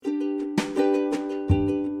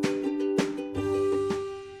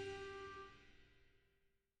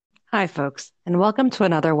Hi, folks, and welcome to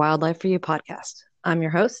another Wildlife for You podcast. I'm your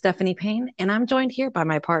host, Stephanie Payne, and I'm joined here by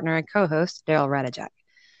my partner and co host, Daryl Radijak.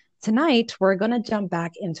 Tonight, we're going to jump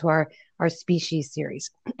back into our species series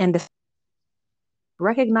and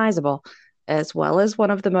recognizable as well as one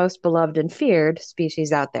of the most beloved and feared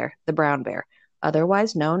species out there, the brown bear,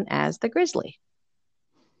 otherwise known as the grizzly.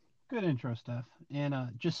 Good intro, Steph. And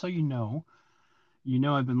just so you know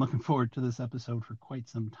I've been looking forward to this episode for quite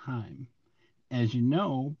some time. As you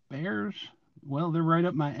know, bears, well, they're right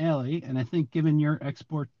up my alley, and I think given your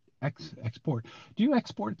export, do you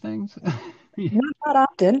export things? Not that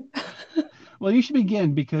often. Well, you should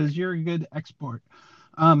begin because you're a good export.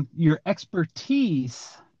 Your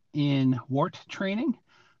expertise in wart training,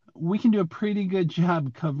 we can do a pretty good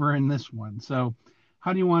job covering this one. So,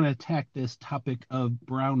 how do you want to attack this topic of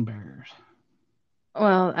brown bears?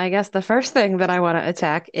 Well, I guess the first thing that I want to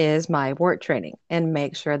attack is my WART training and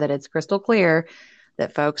make sure that it's crystal clear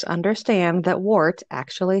that folks understand that WART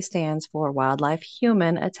actually stands for Wildlife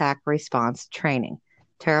Human Attack Response Training.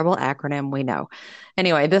 Terrible acronym, we know.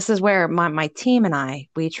 Anyway, this is where my team and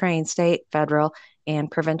we train state, federal, and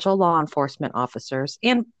provincial law enforcement officers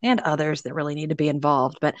and others that really need to be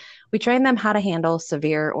involved, but we train them how to handle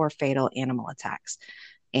severe or fatal animal attacks.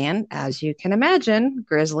 And as you can imagine,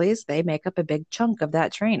 grizzlies, they make up a big chunk of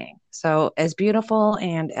that training. So, as beautiful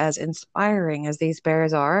and as inspiring as these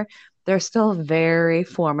bears are, they're still very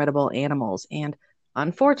formidable animals. And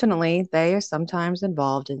unfortunately, they are sometimes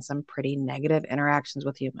involved in some pretty negative interactions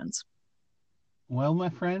with humans. Well, my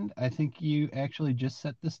friend, I think you actually just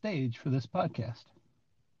set the stage for this podcast.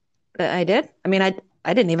 I did.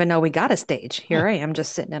 I didn't even know we got a stage. Here I am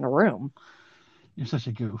just sitting in a room. You're such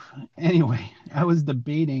a goof. Anyway, I was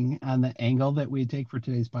debating on the angle that we take for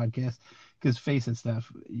today's podcast because face it,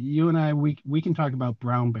 Steph, you and I, we can talk about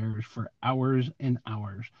brown bears for hours and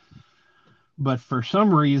hours. But for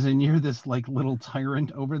some reason, you're this like little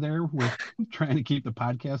tyrant over there with trying to keep the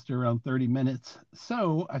podcast to around 30 minutes.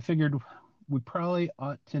 So I figured we probably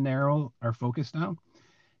ought to narrow our focus down.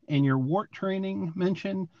 And your wart training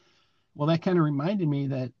mention, well, that kind of reminded me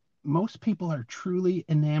that most people are truly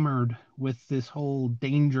enamored with this whole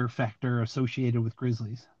danger factor associated with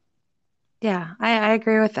grizzlies. Yeah, I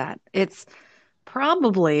agree with that. It's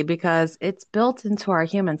probably because it's built into our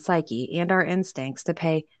human psyche and our instincts to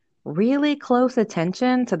pay really close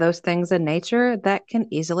attention to those things in nature that can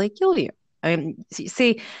easily kill you.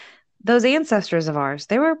 See, those ancestors of ours,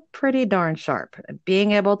 they were pretty darn sharp.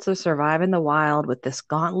 Being able to survive in the wild with this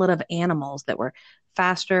gauntlet of animals that were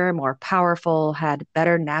faster, more powerful, had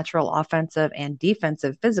better natural offensive and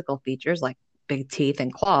defensive physical features like big teeth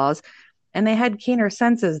and claws, and they had keener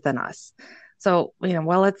senses than us. So,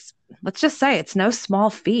 let's just say it's no small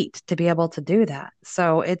feat to be able to do that.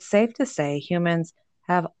 So, it's safe to say humans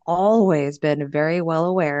have always been very well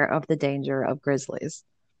aware of the danger of grizzlies.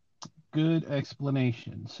 Good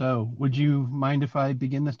explanation. So, would you mind if I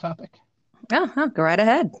begin this topic? Yeah, go right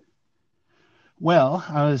ahead. Well,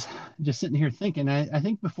 I was just sitting here thinking, I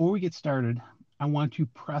think before we get started, I want to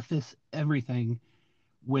preface everything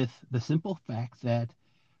with the simple fact that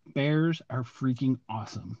bears are freaking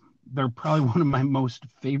awesome. They're probably one of my most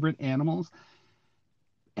favorite animals,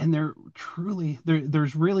 and they're truly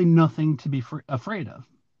there's really nothing to be afraid of.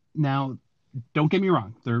 Now, don't get me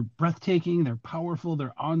wrong, they're breathtaking, they're powerful,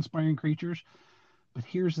 they're awe-inspiring creatures, but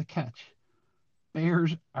here's the catch.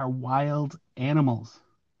 Bears are wild animals.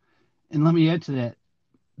 And let me add to that,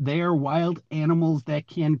 they are wild animals that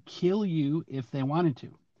can kill you if they wanted to.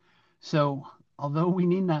 So, although we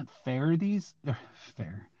need not fear these,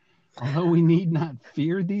 fair, although we need not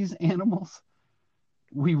fear these animals,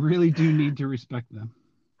 we really do need to respect them.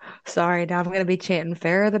 Sorry, now I'm going to be chanting,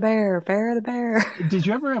 Fair the Bear, Fair the Bear. Did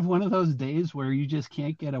you ever have one of those days where you just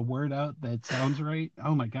can't get a word out that sounds right?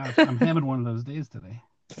 Oh my gosh, I'm having one of those days today.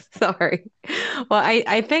 Sorry. Well,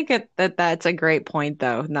 I think that's a great point,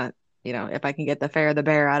 though. Not, if I can get the Fair the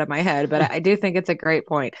Bear out of my head, but I do think it's a great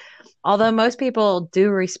point. Although most people do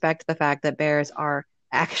respect the fact that bears are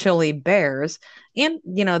actually bears and,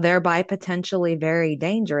 thereby potentially very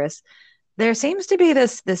dangerous, there seems to be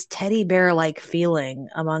this teddy bear like feeling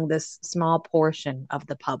among this small portion of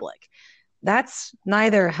the public. That's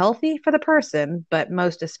neither healthy for the person, but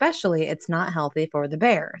most especially, it's not healthy for the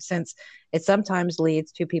bear, since it sometimes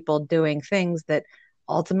leads to people doing things that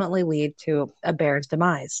ultimately lead to a bear's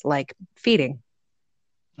demise, like feeding.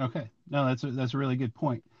 Okay, no, that's a really good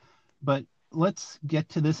point. But let's get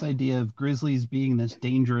to this idea of grizzlies being this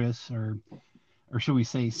dangerous, or should we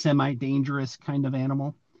say semi-dangerous kind of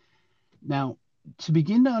animal. Now, to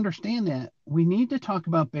begin to understand that, we need to talk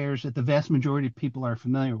about bears that the vast majority of people are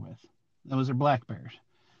familiar with. Those are black bears.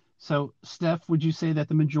 So, Steph, would you say that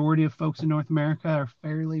the majority of folks in North America are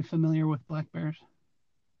fairly familiar with black bears?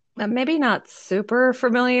 Maybe not super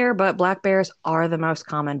familiar, but black bears are the most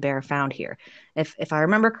common bear found here. If I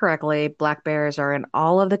remember correctly, black bears are in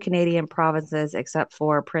all of the Canadian provinces except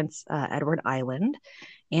for Prince Edward Island,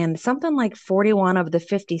 and something like 41 of the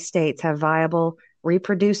 50 states have viable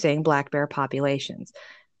reproducing black bear populations.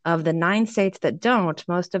 Of the 9 states that don't,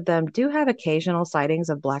 most of them do have occasional sightings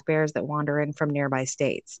of black bears that wander in from nearby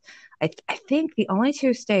states. I think the only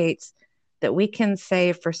 2 states that we can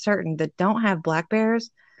say for certain that don't have black bears,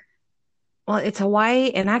 well, it's Hawaii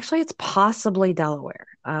and actually it's possibly Delaware.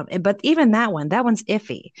 But even that one's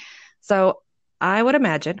iffy. So I would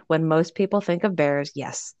imagine when most people think of bears,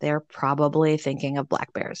 yes, they're probably thinking of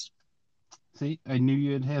black bears. See, I knew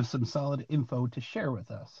you'd have some solid info to share with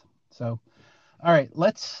us. So, all right,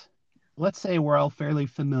 let's say we're all fairly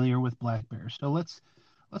familiar with black bears. So let's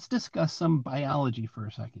discuss some biology for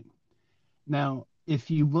a second. Now, if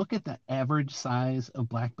you look at the average size of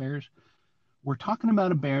black bears, we're talking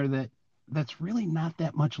about a bear that's really not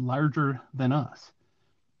that much larger than us.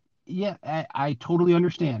 Yeah, I totally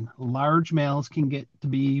understand. Large males can get to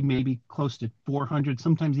be maybe close to 400,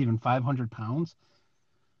 sometimes even 500 pounds.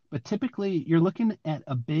 But typically, you're looking at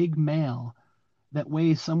a big male that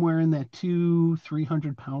weighs somewhere in that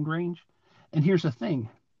 300 pound range. And here's the thing,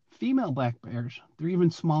 female black bears, they're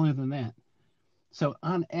even smaller than that. So,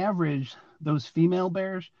 on average, those female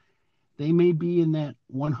bears, they may be in that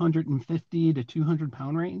 150 to 200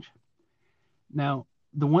 pound range. Now,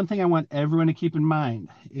 the one thing I want everyone to keep in mind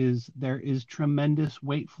is there is tremendous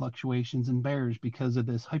weight fluctuations in bears because of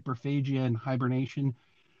this hyperphagia and hibernation,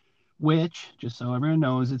 which, just so everyone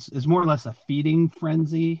knows, it's more or less a feeding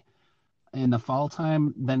frenzy in the fall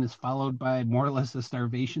time, then is followed by more or less a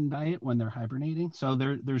starvation diet when they're hibernating. So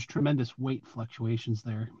there's tremendous weight fluctuations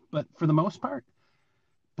there. But for the most part,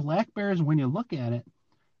 black bears, when you look at it,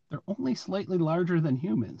 they're only slightly larger than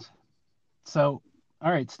humans. So,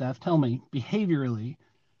 all right, Steph, tell me, behaviorally,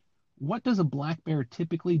 what does a black bear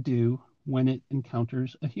typically do when it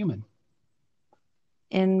encounters a human?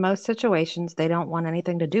 In most situations, they don't want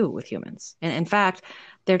anything to do with humans. And in fact,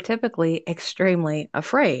 they're typically extremely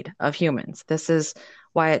afraid of humans. This is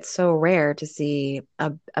why it's so rare to see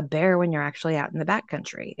a bear when you're actually out in the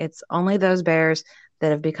backcountry. It's only those bears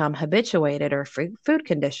that have become habituated or food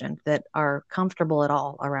conditioned that are comfortable at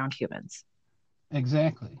all around humans.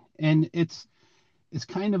 Exactly. And it's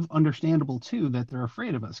kind of understandable too that they're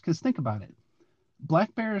afraid of us because think about it.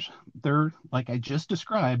 Black bears, they're like I just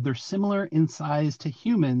described, they're similar in size to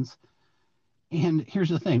humans. And here's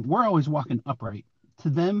the thing, we're always walking upright. To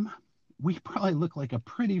them, we probably look like a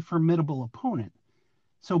pretty formidable opponent.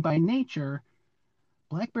 So by nature,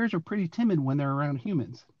 black bears are pretty timid when they're around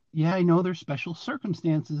humans. Yeah, I know there's special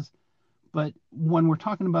circumstances, but when we're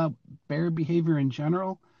talking about bear behavior in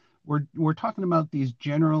general, we're talking about these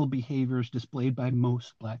general behaviors displayed by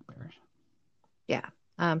most black bears. Yeah.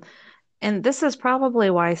 Um, And this is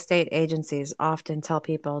probably why state agencies often tell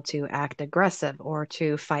people to act aggressive or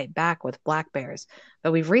to fight back with black bears.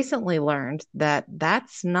 But we've recently learned that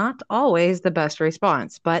that's not always the best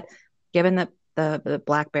response. But given that the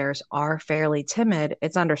black bears are fairly timid,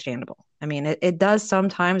 it's understandable. I mean, it does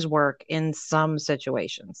sometimes work in some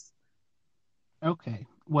situations. Okay,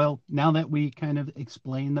 well, now that we kind of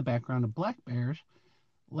explain the background of black bears,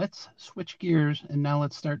 let's switch gears and now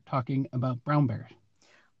let's start talking about brown bears.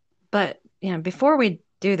 But before we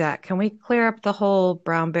do that, can we clear up the whole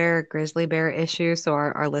brown bear, grizzly bear issue so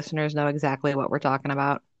our listeners know exactly what we're talking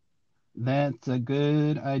about? That's a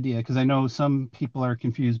good idea because I know some people are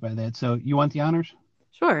confused by that. So, you want the honors?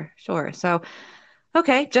 Sure, sure. So,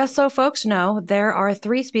 okay, just so folks know, there are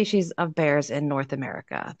 3 species of bears in North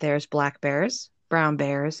America. There's black bears, brown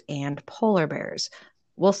bears, and polar bears.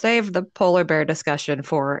 We'll save the polar bear discussion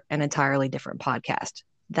for an entirely different podcast.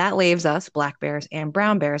 That leaves us black bears and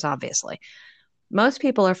brown bears, obviously. Most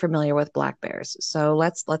people are familiar with black bears, so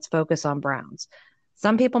let's focus on browns.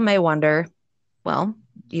 Some people may wonder, well,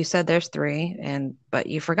 you said there's 3, and but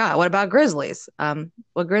you forgot. What about grizzlies?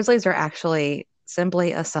 Well, grizzlies are actually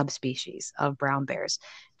simply a subspecies of brown bears.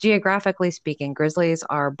 Geographically speaking, grizzlies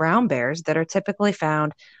are brown bears that are typically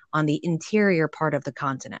found on the interior part of the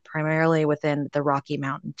continent, primarily within the Rocky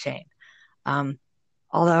Mountain chain.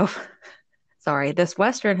 Although, sorry, this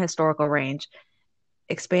western historical range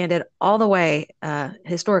expanded all the way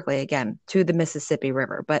historically again to the Mississippi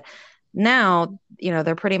River. But now,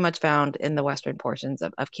 they're pretty much found in the western portions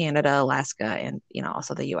of Canada, Alaska, and,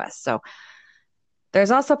 also the US. So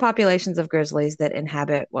there's also populations of grizzlies that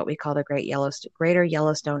inhabit what we call the Greater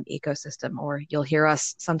Yellowstone ecosystem, or you'll hear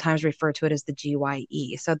us sometimes refer to it as the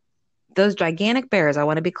GYE. So those gigantic bears, I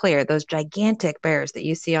want to be clear, those gigantic bears that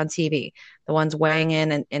you see on TV, the ones weighing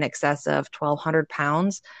in excess of 1,200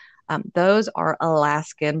 pounds, those are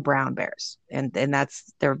Alaskan brown bears. And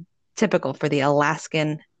they're typical for the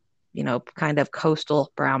Alaskan, kind of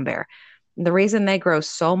coastal brown bear. And the reason they grow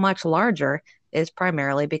so much larger is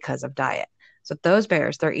primarily because of diet. So those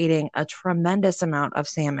bears, they're eating a tremendous amount of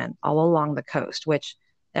salmon all along the coast, which,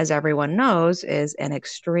 as everyone knows, is an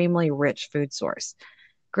extremely rich food source.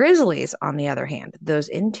 Grizzlies, on the other hand, those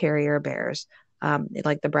interior bears,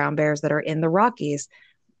 like the brown bears that are in the Rockies,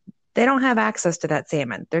 they don't have access to that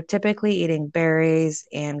salmon. They're typically eating berries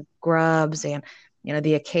and grubs and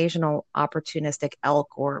the occasional opportunistic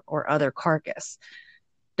elk or other carcass.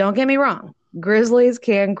 Don't get me wrong, grizzlies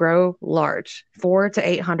can grow large, 400 to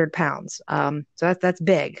 800 pounds. So that's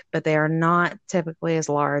big, but they are not typically as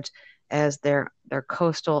large as their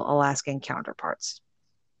coastal Alaskan counterparts.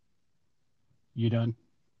 You done?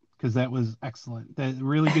 Because that was excellent. That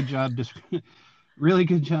really good job. Really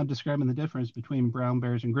good job describing the difference between brown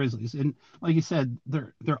bears and grizzlies. And like you said,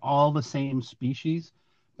 they're all the same species,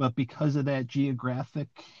 but because of that geographic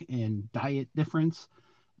and diet difference,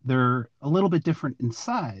 they're a little bit different in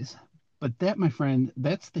size. But that, my friend,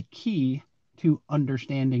 that's the key to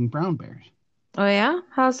understanding brown bears. Oh yeah,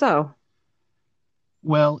 how so?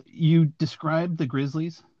 Well, you described the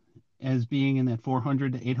grizzlies as being in that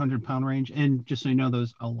 400 to 800 pound range. And just so you know,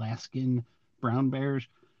 those Alaskan brown bears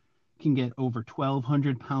can get over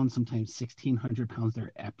 1,200 pounds, sometimes 1,600 pounds.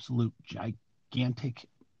 They're absolute gigantic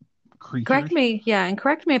Correct creatures. me, yeah, and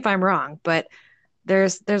correct me if I'm wrong, but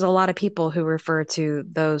there's a lot of people who refer to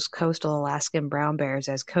those coastal Alaskan brown bears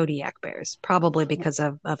as Kodiak bears, probably because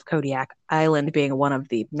of Kodiak Island being one of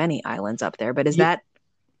the many islands up there. But is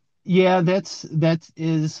Yeah, that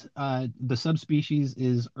yeah, the subspecies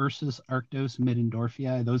is Ursus arctos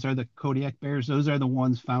middendorfii. Those are the Kodiak bears. Those are the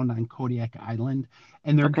ones found on Kodiak Island,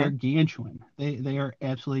 and they're okay? gargantuan. They are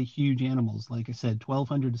absolutely huge animals. Like I said,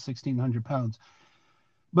 1,200 to 1,600 pounds.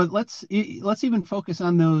 But let's even focus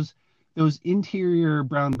on those interior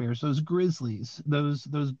brown bears, those grizzlies, those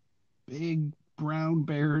big brown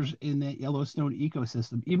bears in that Yellowstone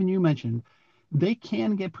ecosystem. Even you mentioned they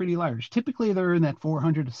can get pretty large. Typically, they're in that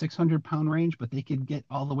 400 to 600 pound range, but they could get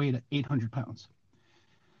all the way to 800 pounds.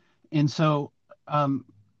 And so, um,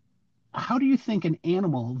 how do you think an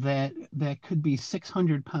animal that could be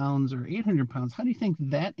 600 pounds or 800 pounds? How do you think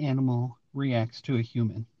that animal reacts to a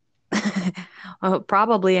human? Well,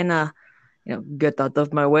 probably in a get out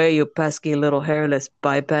of my way, you pesky little hairless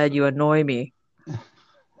biped, you annoy me.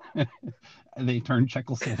 They turn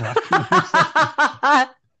Czechoslovakian or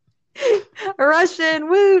something. Russian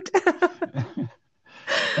woot.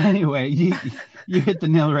 Anyway, you hit the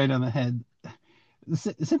nail right on the head.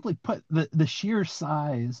 Simply put, the sheer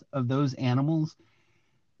size of those animals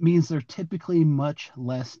means they're typically much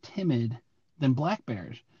less timid than black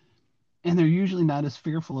bears, and they're usually not as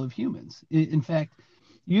fearful of humans. In fact,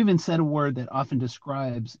 you even said a word that often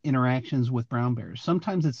describes interactions with brown bears.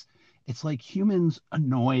 Sometimes it's like humans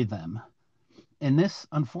annoy them, and this,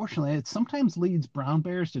 unfortunately, it sometimes leads brown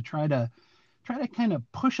bears to try to kind of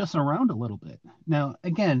push us around a little bit. Now,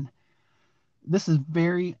 again, this is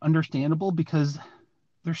very understandable because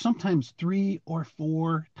they're sometimes 3 or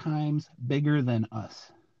 4 times bigger than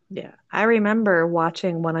us. Yeah, I remember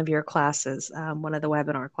watching one of your classes, one of the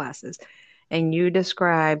webinar classes, and you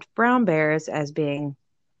described brown bears as being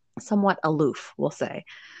somewhat aloof, we'll say.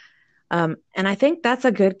 And I think that's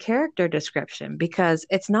a good character description because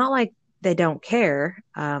it's not like they don't care,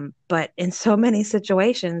 but in so many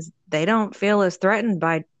situations, they don't feel as threatened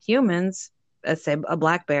by humans as, say, a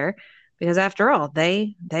black bear, because after all,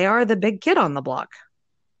 they are the big kid on the block.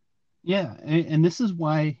 Yeah, and this is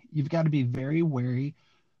why you've got to be very wary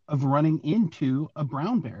of running into a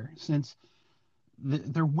brown bear since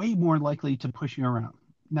they're way more likely to push you around.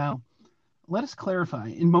 Now, let us clarify.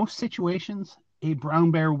 In most situations, a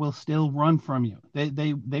brown bear will still run from you.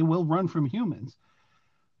 They will run from humans,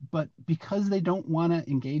 but because they don't want to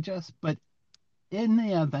engage us, but in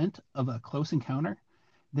the event of a close encounter,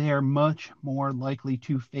 they are much more likely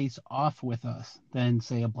to face off with us than,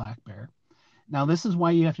 say, a black bear. Now, this is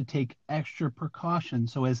why you have to take extra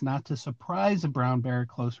precautions so as not to surprise a brown bear at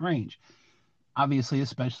close range. Obviously,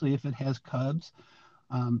 especially if it has cubs,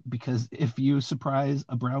 because if you surprise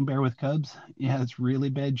a brown bear with cubs, yeah, it's really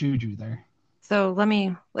bad juju there. So let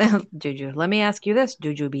me, Juju, let me ask you this,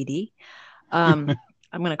 Juju BD. I'm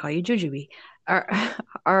going to call you Jujubee. Are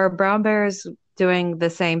are brown bears doing the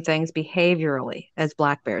same things behaviorally as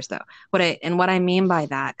black bears, though? What I mean by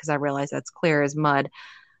that, because I realize that's clear as mud,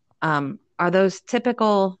 are those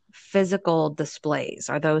typical physical displays?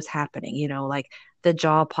 Are those happening? Like the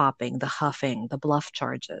jaw popping, the huffing, the bluff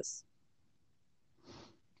charges?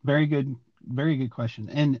 Very good, very good question.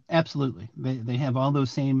 And absolutely, they have all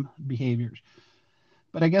those same behaviors.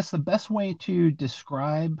 But I guess the best way to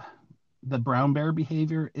describe the brown bear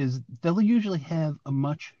behavior is they'll usually have a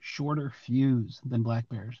much shorter fuse than black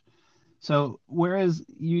bears. So whereas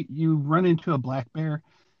you run into a black bear,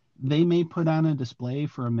 they may put on a display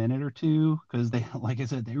for a minute or two because they, like I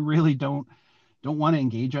said, they really don't want to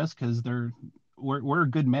engage us because we're a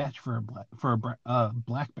good match for a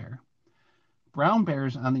black bear. Brown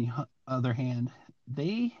bears, on the other hand,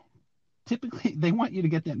 they typically they want you to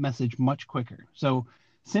get that message much quicker. So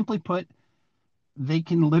simply put, they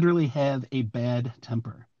can literally have a bad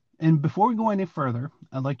temper. And before we go any further,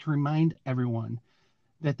 I'd like to remind everyone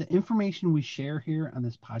that the information we share here on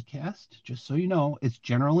this podcast, just so you know, it's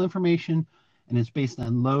general information and it's based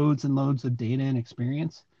on loads and loads of data and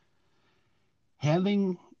experience.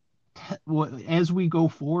 Having as we go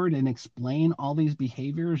forward and explain all these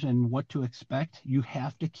behaviors and what to expect, you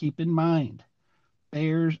have to keep in mind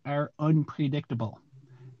bears are unpredictable.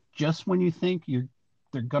 Just when you think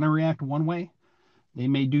they're going to react one way, they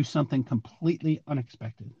may do something completely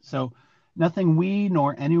unexpected. So nothing we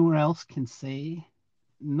nor anyone else can say,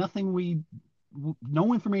 nothing we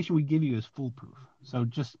no information we give you is foolproof. So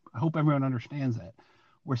just I hope everyone understands that.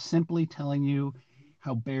 We're simply telling you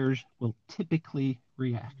how bears will typically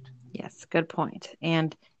react. Yes, good point.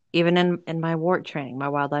 And even in my WART training, my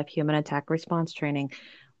wildlife human attack response training,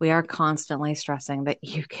 we are constantly stressing that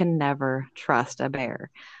you can never trust a bear.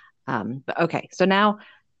 But okay, so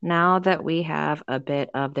now that we have a bit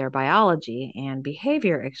of their biology and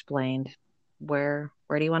behavior explained, where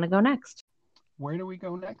do you want to go next? Where do we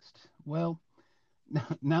go next? Well,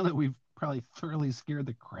 now that we've probably thoroughly scared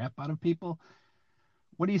the crap out of people,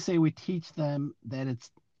 what do you say we teach them that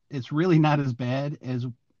it's really not as bad as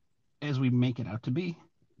we make it out to be,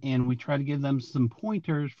 and we try to give them some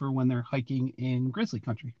pointers for when they're hiking in grizzly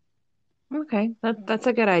country. Okay, that's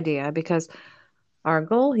a good idea because our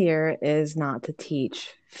goal here is not to teach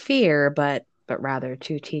fear, but rather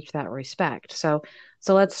to teach that respect. So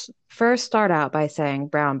let's first start out by saying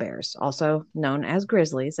brown bears, also known as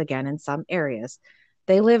grizzlies, again in some areas,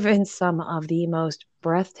 they live in some of the most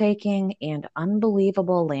breathtaking and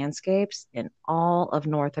unbelievable landscapes in all of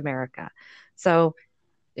North America. So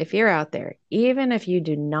if you're out there, even if you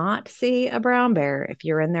do not see a brown bear, if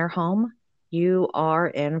you're in their home, you are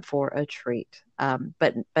in for a treat.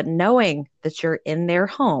 But knowing that you're in their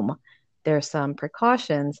home, there's some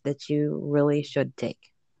precautions that you really should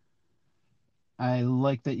take. I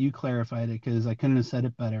like that you clarified it because I couldn't have said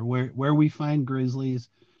it better. Where we find grizzlies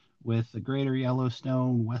with the greater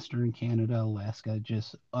Yellowstone, Western Canada, Alaska,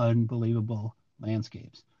 just unbelievable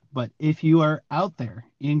landscapes. But if you are out there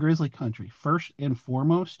in grizzly country, first and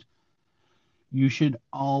foremost, you should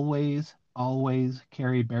always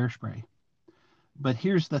carry bear spray. But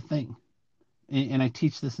here's the thing, and I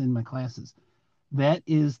teach this in my classes. That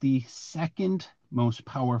is the second most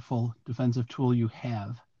powerful defensive tool you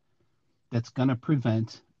have that's going to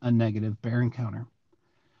prevent a negative bear encounter.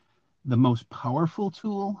 The most powerful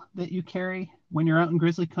tool that you carry when you're out in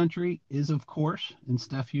grizzly country is, of course, and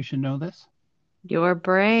Steph, you should know this. Your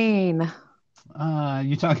brain.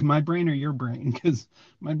 You talking my brain or your brain? Because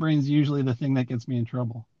my brain's usually the thing that gets me in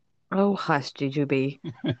trouble. Oh, hush, Jujubee.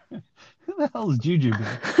 Who the hell is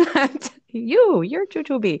Jujubee? You're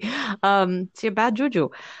Jujubee. It's your bad juju.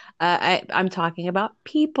 I'm talking about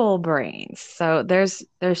people brains. So there's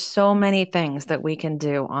so many things that we can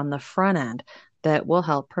do on the front end that will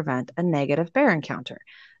help prevent a negative bear encounter.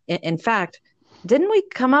 In fact, didn't we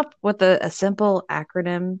come up with a simple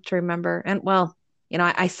acronym to remember? And well,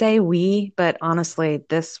 I say we, but honestly,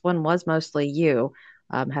 this one was mostly you,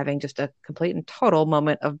 having just a complete and total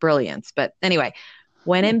moment of brilliance. But anyway,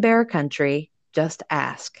 when in bear country, just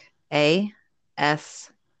ask. ASK.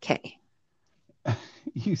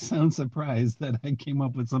 You sound surprised that I came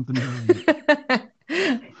up with something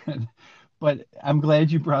brilliant. But I'm glad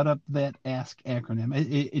you brought up that ASK acronym.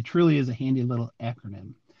 It truly is a handy little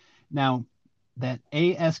acronym. Now, that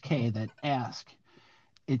ASK, that ask,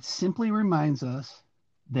 it simply reminds us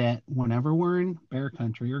that whenever we're in bear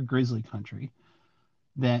country or grizzly country,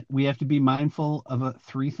 that we have to be mindful of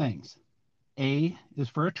three things. A is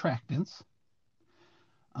for attractants.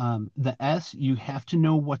 The S, you have to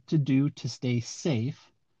know what to do to stay safe.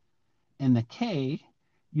 And the K,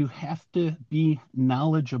 you have to be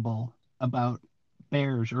knowledgeable about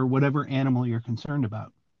bears or whatever animal you're concerned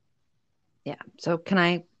about. Yeah. So can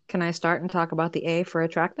I start and talk about the A for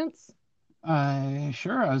attractants?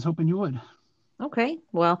 Sure, I was hoping you would. Okay.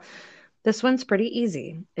 Well, This one's pretty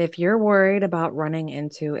easy. If you're worried about running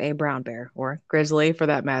into a brown bear or grizzly for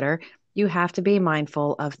that matter, you have to be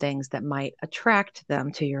mindful of things that might attract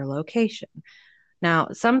them to your location. Now,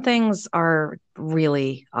 some things are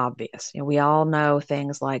really obvious. We all know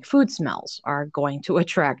things like food smells are going to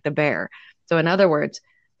attract a bear. So, in other words,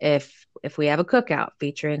 if we have a cookout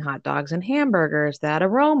featuring hot dogs and hamburgers, that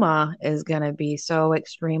aroma is going to be so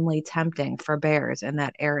extremely tempting for bears in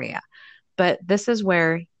that area. But this is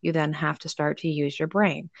where you then have to start to use your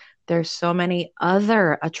brain. There's so many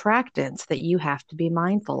other attractants that you have to be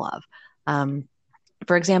mindful of. Um,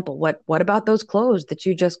 for example, what about those clothes that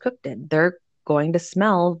you just cooked in? They're going to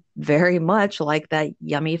smell very much like that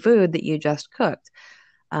yummy food that you just cooked.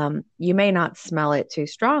 You may not smell it too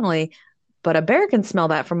strongly, but a bear can smell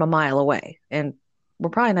that from a mile away. And we're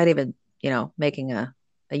probably not even, making a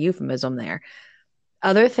euphemism there.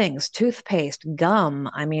 Other things, toothpaste, gum.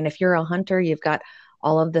 I mean, if you're a hunter, you've got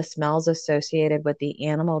all of the smells associated with the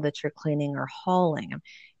animal that you're cleaning or hauling.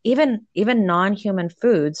 Even non-human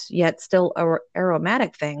foods, yet still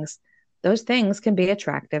aromatic things, those things can be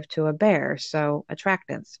attractive to a bear. So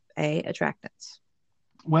attractants.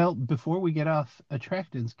 Well, before we get off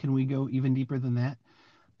attractants, can we go even deeper than that?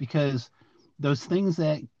 Because those things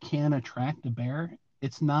that can attract a bear,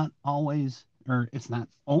 it's not always, or it's not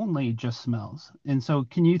only just smells. And so,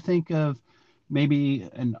 can you think of maybe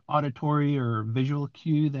an auditory or visual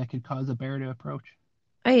cue that could cause a bear to approach?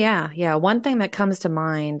 Oh, yeah. Yeah. One thing that comes to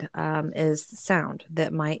mind is sound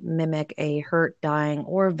that might mimic a hurt, dying,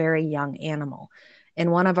 or very young animal.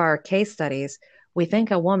 In one of our case studies, we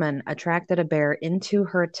think a woman attracted a bear into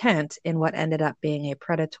her tent in what ended up being a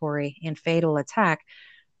predatory and fatal attack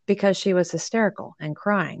because she was hysterical and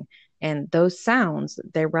crying. And those sounds,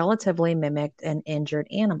 they relatively mimicked an injured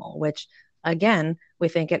animal, which again, we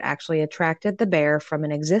think it actually attracted the bear from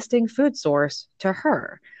an existing food source to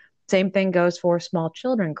her. Same thing goes for small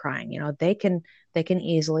children crying. They can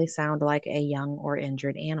easily sound like a young or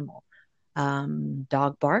injured animal.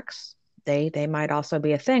 Dog barks. They might also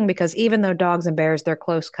be a thing because even though dogs and bears they're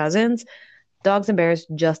close cousins, dogs and bears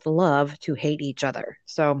just love to hate each other.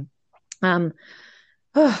 So um,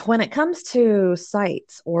 when it comes to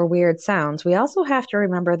sights or weird sounds, we also have to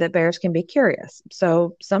remember that bears can be curious.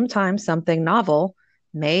 So sometimes something novel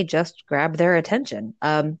may just grab their attention.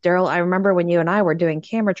 Daryl, I remember when you and I were doing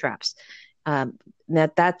camera traps. Um,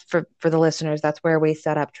 that's for the listeners. That's where we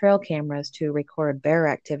set up trail cameras to record bear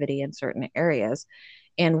activity in certain areas.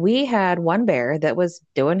 And we had one bear that was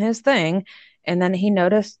doing his thing, and then he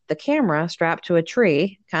noticed the camera strapped to a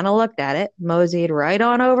tree, kind of looked at it, moseyed right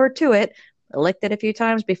on over to it, licked it a few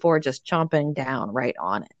times before just chomping down right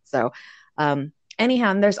on it. So,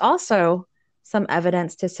 anyhow, and there's also some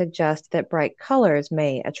evidence to suggest that bright colors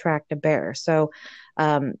may attract a bear. So,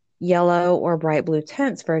 yellow or bright blue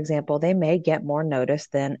tints, for example, they may get more notice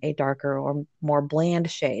than a darker or more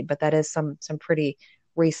bland shade. But that is some pretty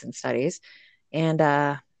recent studies. And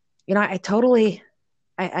I totally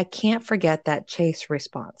I can't forget that chase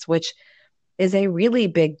response, which is a really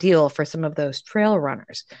big deal for some of those trail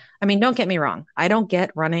runners. I mean, don't get me wrong. I don't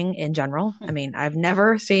get running in general. I mean, I've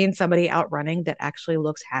never seen somebody out running that actually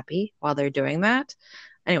looks happy while they're doing that.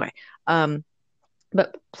 Anyway, um,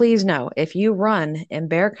 but please know if you run in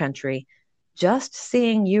bear country, just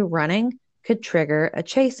seeing you running could trigger a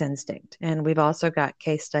chase instinct. And we've also got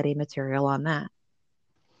case study material on that.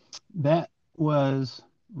 That was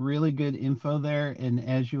really good info there. And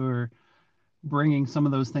as you were bringing some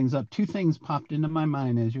of those things up, two things popped into my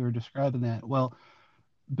mind as you were describing that. Well,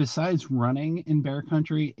 besides running in bear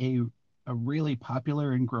country, a really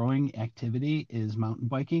popular and growing activity is mountain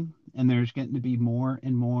biking. And there's getting to be more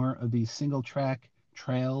and more of these single track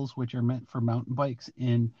trails, which are meant for mountain bikes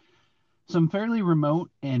in some fairly remote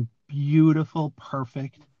and beautiful,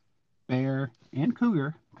 perfect bear and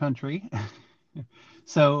cougar country.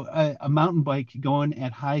 So a mountain bike going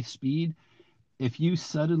at high speed, if you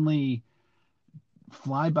suddenly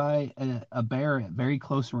fly by a bear at very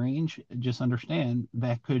close range, just understand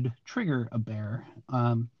that could trigger a bear.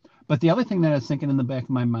 But the other thing that I was thinking in the back of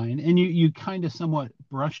my mind, and you kind of somewhat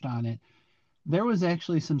brushed on it, there was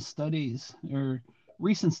actually some studies or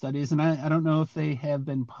recent studies, and I don't know if they have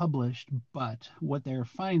been published, but what they're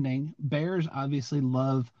finding, bears obviously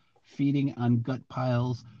love feeding on gut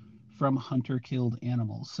piles from hunter killed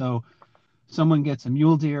animals. So someone gets a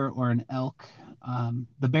mule deer or an elk,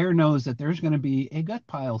 the bear knows that there's going to be a gut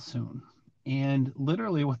pile soon. And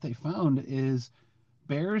literally, what they found is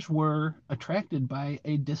bears were attracted by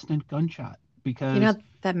a distant gunshot because,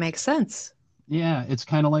 That makes sense. yeah, it's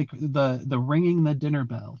kind of like the ringing the dinner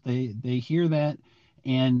bell. They hear that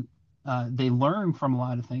and they learn from a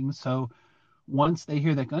lot of things. So Once they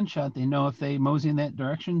hear that gunshot, they know if they mosey in that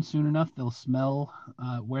direction soon enough, they'll smell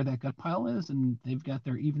where that gut pile is, and they've got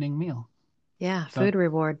their evening meal. Yeah, So food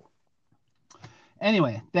reward.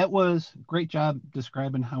 anyway, that was a great job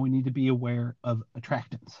describing how we need to be aware of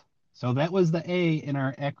attractants. So that was the A in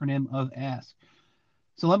our acronym of ASK.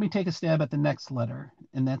 So let me take a stab at the next letter,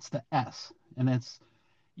 and that's the S. And that's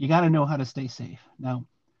you got to know how to stay safe. Now,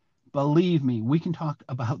 believe me, we can talk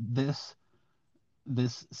about this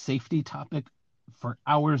safety topic for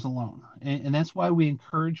hours alone. And that's why we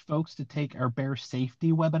encourage folks to take our bear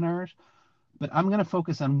safety webinars. But I'm going to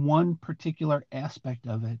focus on one particular aspect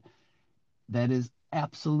of it that is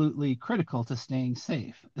absolutely critical to staying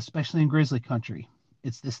safe, especially in grizzly country.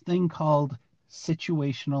 It's this thing called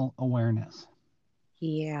situational awareness.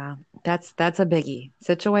 Yeah, that's a biggie.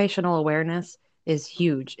 Situational awareness is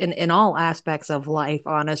huge in all aspects of life,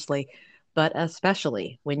 honestly, but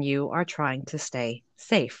especially when you are trying to stay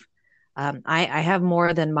safe. I have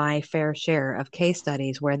more than my fair share of case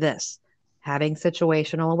studies where having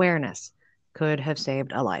situational awareness, could have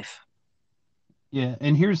saved a life. Yeah,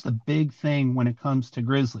 and here's the big thing when it comes to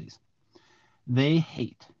grizzlies. They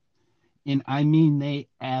hate, and I mean they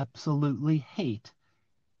absolutely hate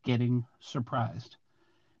getting surprised.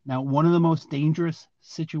 Now, one of the most dangerous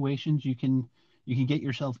situations you can get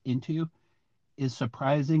yourself into is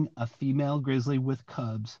surprising a female grizzly with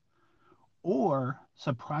cubs or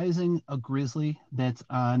surprising a grizzly that's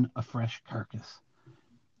on a fresh carcass.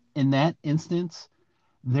 In that instance,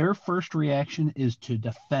 their first reaction is to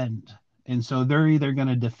defend. And so they're either going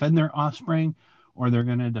to defend their offspring or they're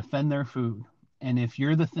going to defend their food. And if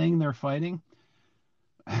you're the thing they're fighting,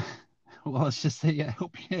 well, let's just say I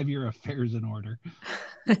hope you have your affairs in order.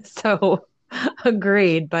 So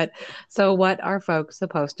agreed. But so what are folks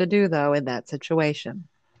supposed to do though in that situation?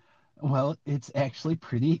 Well, it's actually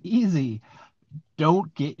pretty easy.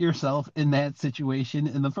 Don't get yourself in that situation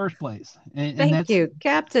in the first place. And Thank that's, you,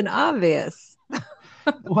 Captain Obvious.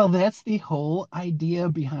 well, that's the whole idea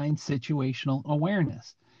behind situational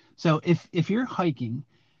awareness. So if you're hiking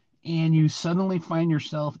and you suddenly find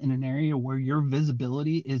yourself in an area where your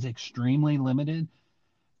visibility is extremely limited,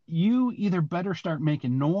 you either better start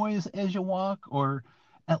making noise as you walk or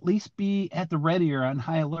at least be at the ready or on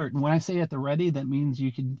high alert. And when I say at the ready, that means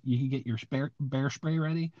you can get your bear spray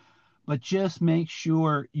ready, but just make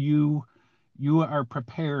sure you are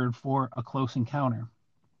prepared for a close encounter.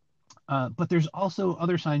 But there's also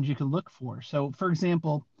other signs you can look for. So, for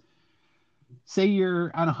example, say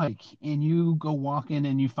you're on a hike and you go walking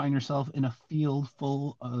and you find yourself in a field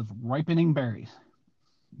full of ripening berries.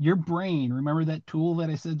 Your brain, remember that tool that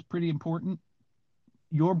I said is pretty important?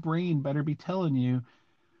 Your brain better be telling you,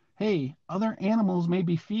 hey, other animals may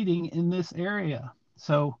be feeding in this area.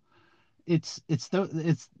 So it's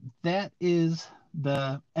that is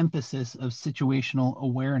the emphasis of situational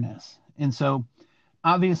awareness. And so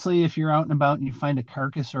obviously if you're out and about and you find a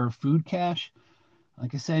carcass or a food cache,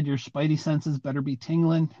 like I said, your spidey senses better be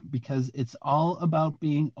tingling because it's all about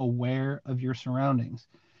being aware of your surroundings.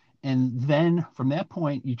 And then from that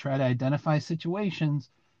point, you try to identify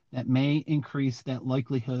situations that may increase that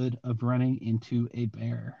likelihood of running into a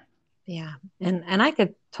bear. Yeah. And I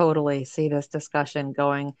could totally see this discussion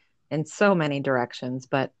going in so many directions,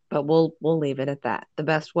 but we'll leave it at that. The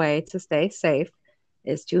best way to stay safe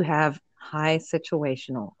is to have high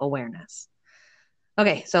situational awareness.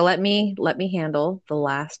 Okay, so let me handle the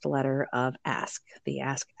last letter of ask, the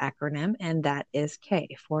ask acronym, and that is K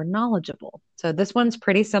for knowledgeable. So this one's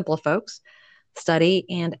pretty simple, folks. Study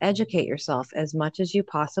and educate yourself as much as you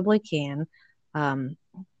possibly can, um,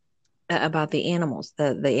 about the animals,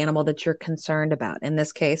 the animal that you're concerned about. In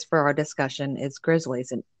this case, for our discussion, it's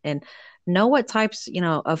grizzlies, and know what types,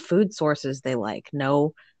 of food sources they like.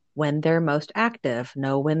 Know when they're most active.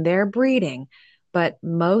 Know when they're breeding. But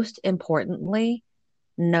most importantly,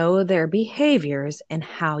 know their behaviors and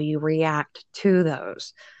how you react to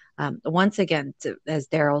those. Once again, as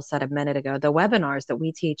Daryl said a minute ago, the webinars that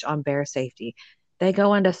we teach on bear safety, they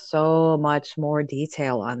go into so much more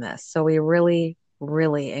detail on this. So we really,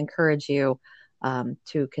 really encourage you,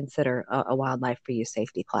 to consider a wildlife for you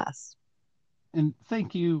safety class. And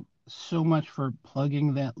thank you so much for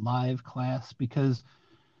plugging that live class because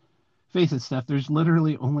face it, Steph, there's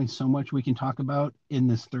literally only so much we can talk about in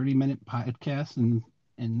this 30-minute podcast.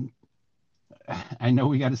 And I know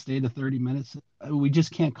we got to stay to 30 minutes. We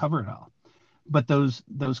just can't cover it all. But those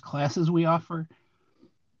classes we offer,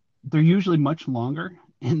 they're usually much longer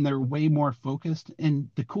and they're way more focused. And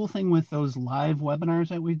the cool thing with those live webinars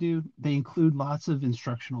that we do, they include lots of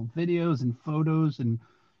instructional videos and photos and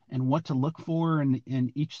what to look for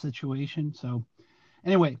in each situation. So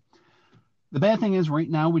anyway, The bad thing is right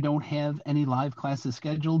now we don't have any live classes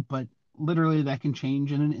scheduled, but literally that can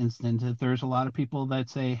change in an instant. If there's a lot of people that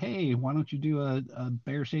say, hey, why don't you do a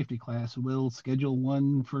bear safety class? We'll schedule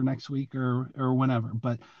one for next week or whenever.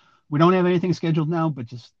 But we don't have anything scheduled now, but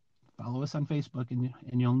just follow us on Facebook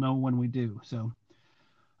and you'll know when we do. So,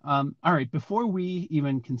 all right, before we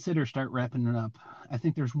even consider start wrapping it up, I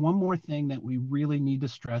think there's one more thing that we really need to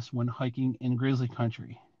stress when hiking in grizzly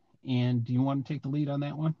country. And do you want to take the lead on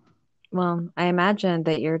that one? Well, I imagine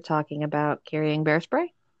that you're talking about carrying bear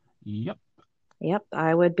spray. Yep. Yep,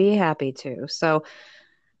 I would be happy to. So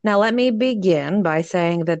now let me begin by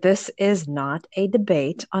saying that this is not a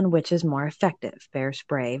debate on which is more effective, bear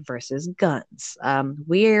spray versus guns.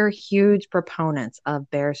 We're huge proponents of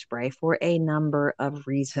bear spray for a number of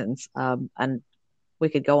reasons. And we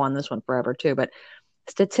could go on this one forever too, but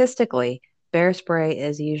statistically, bear spray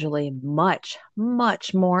is usually much,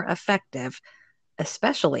 much more effective,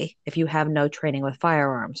 especially if you have no training with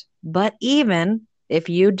firearms. But even if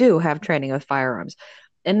you do have training with firearms,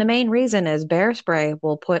 and the main reason is bear spray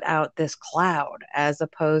will put out this cloud as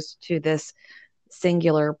opposed to this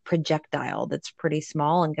singular projectile that's pretty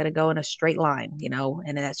small and going to go in a straight line,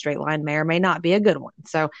 and that straight line may or may not be a good one.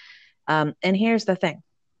 So, and here's the thing,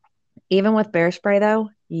 even with bear spray, though,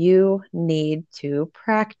 you need to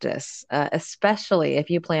practice, especially if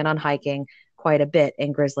you plan on hiking quite a bit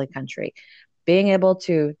in grizzly country. Being able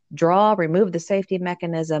to draw, remove the safety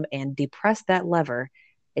mechanism, and depress that lever,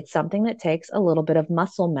 it's something that takes a little bit of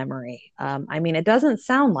muscle memory. I mean, it doesn't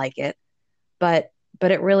sound like it, but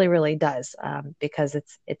it really, really does, because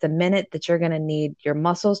it's a minute that you're going to need your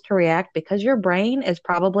muscles to react because your brain is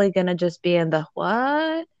probably going to just be in the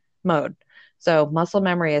what mode. So muscle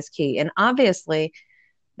memory is key. And obviously,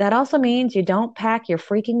 that also means you don't pack your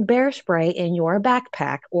freaking bear spray in your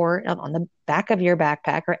backpack or on the back of your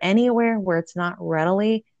backpack or anywhere where it's not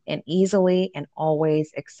readily and easily and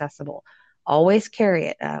always accessible. Always carry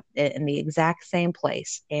it in the exact same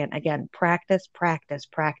place. And again, practice, practice,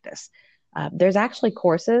 practice. There's actually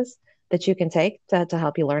courses that you can take to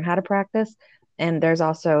help you learn how to practice. And there's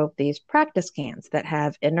also these practice cans that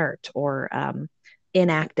have inert or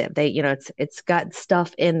inactive. It's got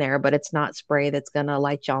stuff in there, but it's not spray that's going to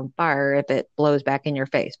light you on fire if it blows back in your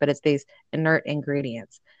face, but it's these inert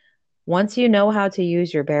ingredients. Once you know how to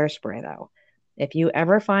use your bear spray, though, if you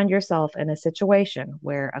ever find yourself in a situation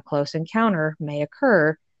where a close encounter may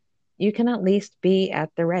occur, you can at least be at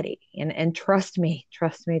the ready. And trust me,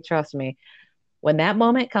 trust me, trust me, when that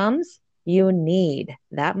moment comes, you need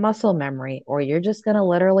that muscle memory, or you're just going to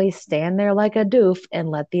literally stand there like a doof and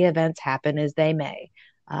let the events happen as they may.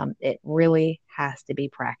 It really has to be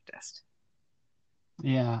practiced.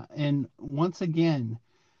 Yeah. And once again,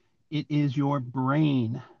 it is your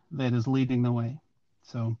brain that is leading the way.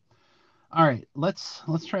 So, all right, let's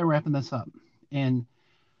try wrapping this up. And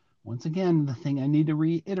once again, the thing I need to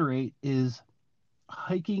reiterate is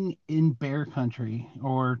hiking in bear country,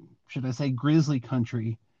 or should I say grizzly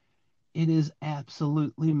country, it is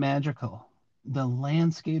absolutely magical. The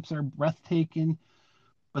landscapes are breathtaking,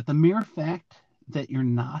 but the mere fact that you're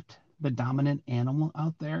not the dominant animal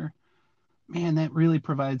out there, man, that really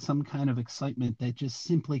provides some kind of excitement that just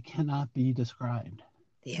simply cannot be described.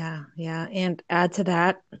 Yeah, yeah. And add to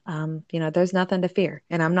that, there's nothing to fear.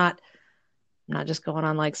 And I'm not just going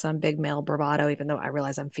on like some big male bravado, even though I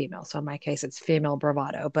realize I'm female. So in my case, it's female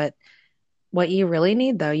bravado. But what you really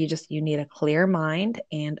need, though, you need a clear mind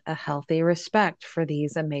and a healthy respect for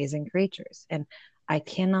these amazing creatures. And I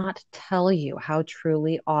cannot tell you how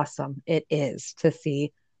truly awesome it is to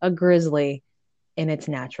see a grizzly in its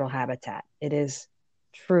natural habitat. It is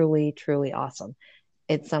truly, truly awesome.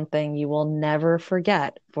 It's something you will never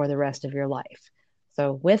forget for the rest of your life.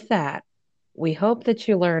 So, with that, we hope that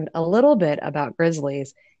you learned a little bit about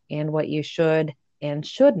grizzlies and what you should and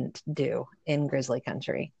shouldn't do in grizzly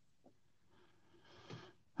country.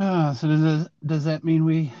 So does that mean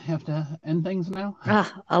we have to end things now?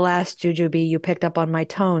 Ah, alas, Jujubee, you picked up on my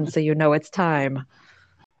tone, so you know it's time.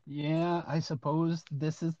 Yeah, I suppose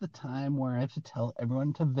this is the time where I have to tell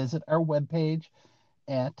everyone to visit our webpage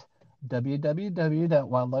at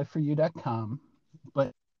www.wildlifeforyou.com.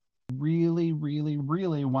 But really, really,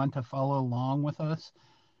 really want to follow along with us,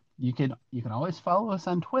 you can always follow us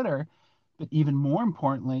on Twitter, but even more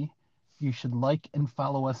importantly, you should like and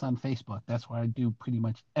follow us on Facebook. That's where I do pretty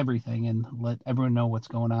much everything and let everyone know what's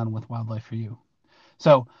going on with Wildlife for You.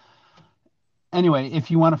 So anyway,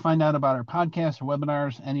 if you want to find out about our podcast or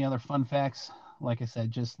webinars, any other fun facts, like I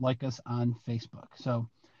said, just like us on Facebook. So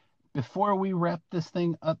before we wrap this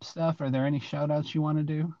thing up, Steph, are there any shout outs you want to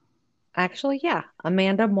do? Actually, yeah,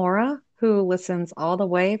 Amanda Mora, who listens all the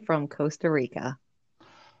way from Costa Rica.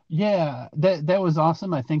 Yeah, that was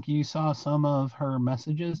awesome. I think you saw some of her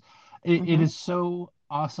messages. It Hmm. is so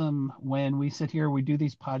awesome when we sit here, we do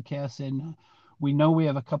these podcasts, and we know we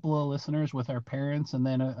have a couple of listeners with our parents and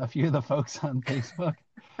then a few of the folks on Facebook.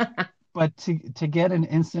 But to get an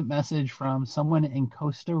instant message from someone in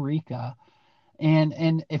Costa Rica,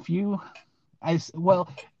 and if you, well,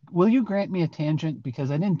 will you grant me a tangent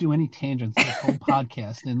because I didn't do any tangents this whole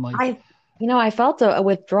podcast, and like, I felt a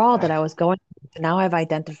withdrawal that I was going through. Now I've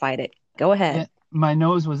identified it. Go yeah, ahead. my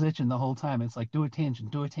nose was itching the whole time. It's like do a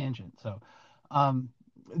tangent, do a tangent. So, um,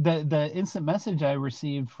 the instant message I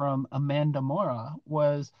received from Amanda Mora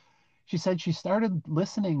was she said she started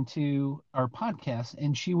listening to our podcast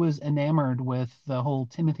and she was enamored with the whole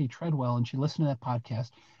Timothy Treadwell and she listened to that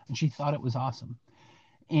podcast and she thought it was awesome.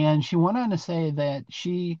 And she went on to say that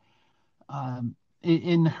she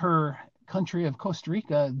in her country of Costa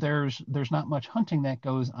Rica, there's not much hunting that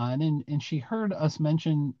goes on, and she heard us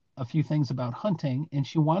mention a few things about hunting, and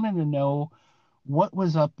she wanted to know what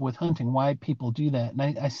was up with hunting, why people do that.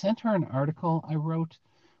 And I sent her an article I wrote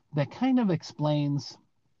that kind of explains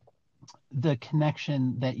the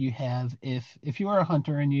connection that you have if you are a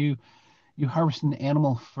hunter and you harvest an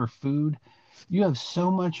animal for food, you have so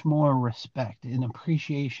much more respect and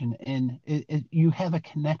appreciation, and you have a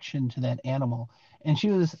connection to that animal. And she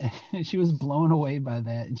was she was blown away by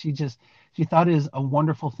that, and she thought it is a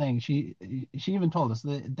wonderful thing. She even told us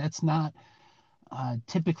that that's not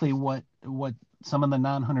typically what some of the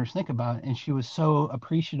non-hunters think about, and she was so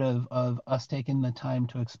appreciative of us taking the time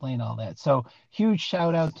to explain all that. So huge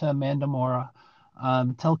shout out to Amanda Mora.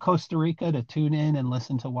 Tell Costa Rica to tune in and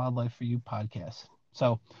listen to Wildlife for You podcast.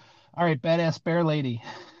 So, all right, badass bear lady.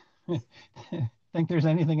 Think there's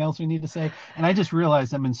anything else we need to say? And I just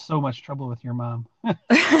realized I'm in so much trouble with your mom.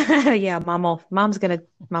 Yeah, mom's gonna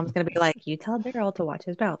be like, you tell Daryl to watch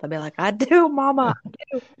his mouth. I'll be like, I do, mama.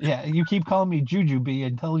 Yeah, you keep calling me Jujubee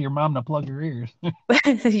and tell your mom to plug her ears.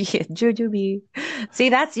 Yeah, jujube. See,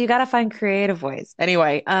 that's you got to find creative ways.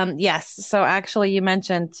 Anyway, yes. So actually, you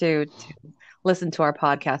mentioned to listen to our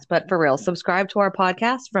podcast, but for real, subscribe to our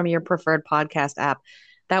podcast from your preferred podcast app.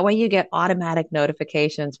 That way, you get automatic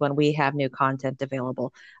notifications when we have new content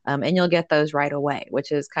available, and you'll get those right away,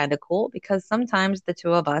 which is kind of cool because sometimes the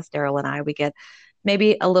two of us, Daryl and I, we get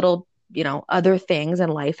maybe a little other things in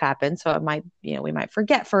life happen, so it might we might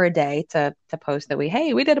forget for a day to post that we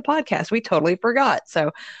did a podcast, we totally forgot.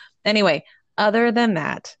 So anyway, other than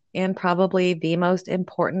that, and probably the most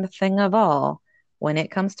important thing of all when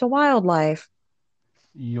it comes to wildlife,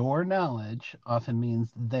 Your knowledge often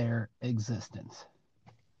means their existence.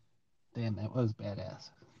 Damn, that was badass.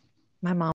 my mom